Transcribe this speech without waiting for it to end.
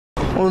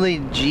Holy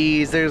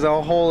jeez, there's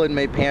a hole in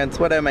my pants.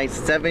 What am I,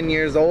 7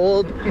 years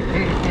old?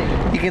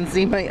 You can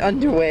see my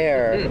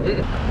underwear.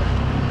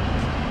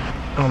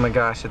 Oh my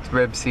gosh, it's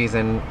rib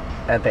season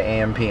at the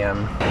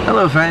AM/PM.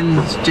 Hello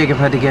friends, Jacob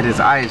had to get his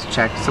eyes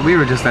checked, so we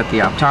were just at the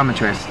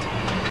optometrist.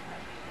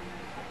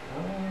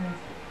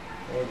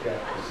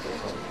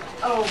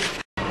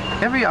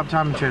 Every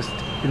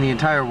optometrist in the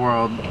entire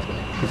world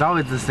is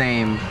always the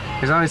same.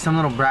 There's always some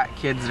little brat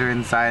kids that are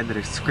inside that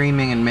are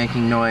screaming and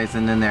making noise,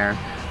 and then there are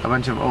a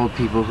bunch of old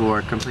people who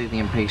are completely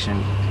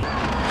impatient.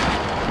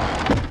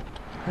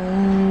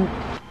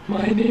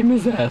 My name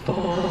is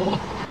Ethel.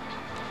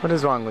 What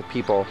is wrong with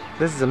people?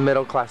 This is a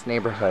middle-class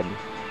neighborhood.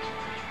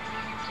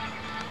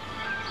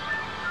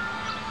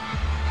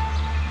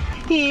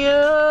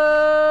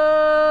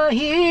 You're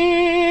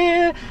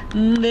here,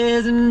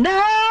 there's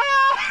no...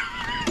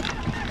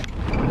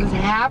 What is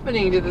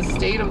happening to the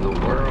state of the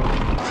world?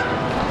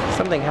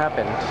 Something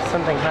happened.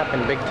 Something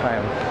happened big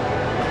time.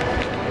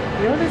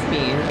 You know what this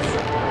means?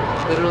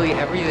 Literally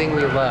everything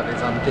we love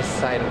is on this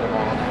side of the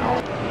wall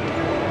now.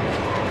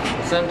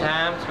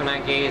 Sometimes when I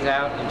gaze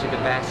out into the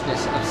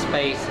vastness of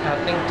space, I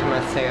think to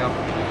myself,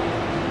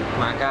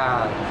 my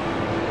God,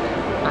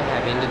 I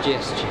have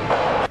indigestion.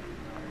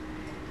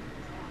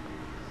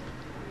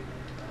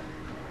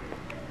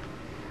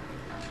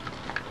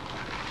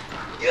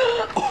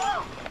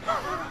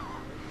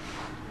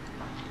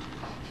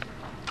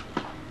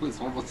 It was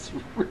almost a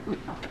really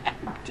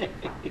bad day.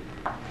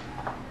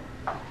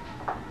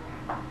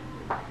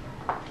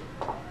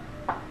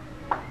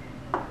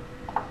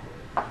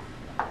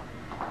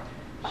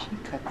 She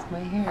cuts my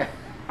hair.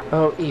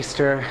 Oh,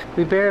 Easter.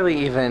 We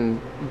barely even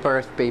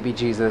birthed baby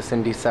Jesus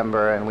in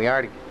December and we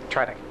already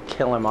try to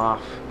kill him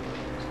off.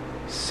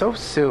 So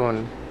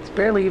soon. It's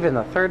barely even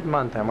the 3rd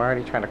month and we're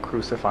already trying to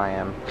crucify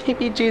him.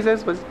 Baby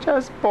Jesus was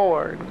just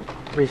born.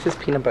 Reese's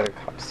Peanut Butter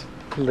Cups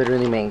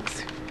literally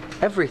makes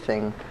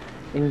everything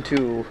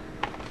into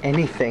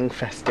anything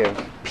festive.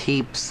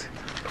 Peeps.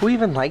 Who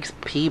even likes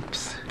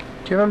Peeps?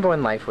 Do you remember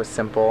when life was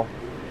simple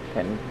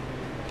and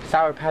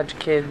Sour Patch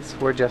Kids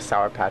were just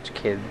Sour Patch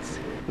Kids?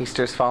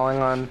 Easter's falling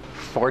on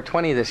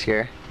 4/20 this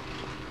year.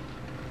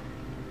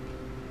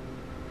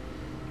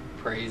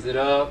 Praise it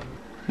up.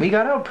 We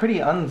got out pretty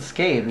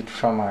unscathed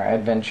from our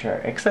adventure,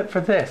 except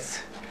for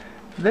this.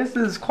 This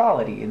is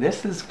quality.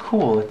 This is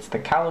cool. It's the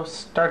Kalos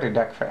starter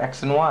deck for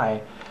X and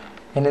Y.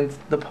 And it's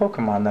the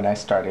Pokemon that I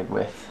started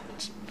with.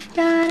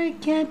 Gotta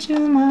catch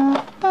 'em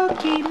all,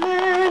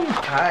 Pokemon.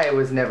 I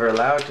was never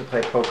allowed to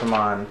play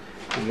Pokemon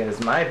because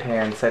my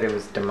parents said it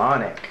was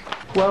demonic.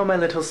 Well, my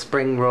little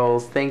spring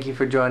rolls, thank you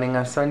for joining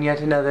us on yet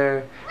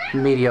another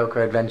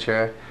mediocre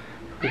adventure.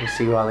 We will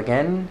see you all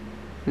again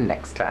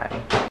next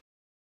time.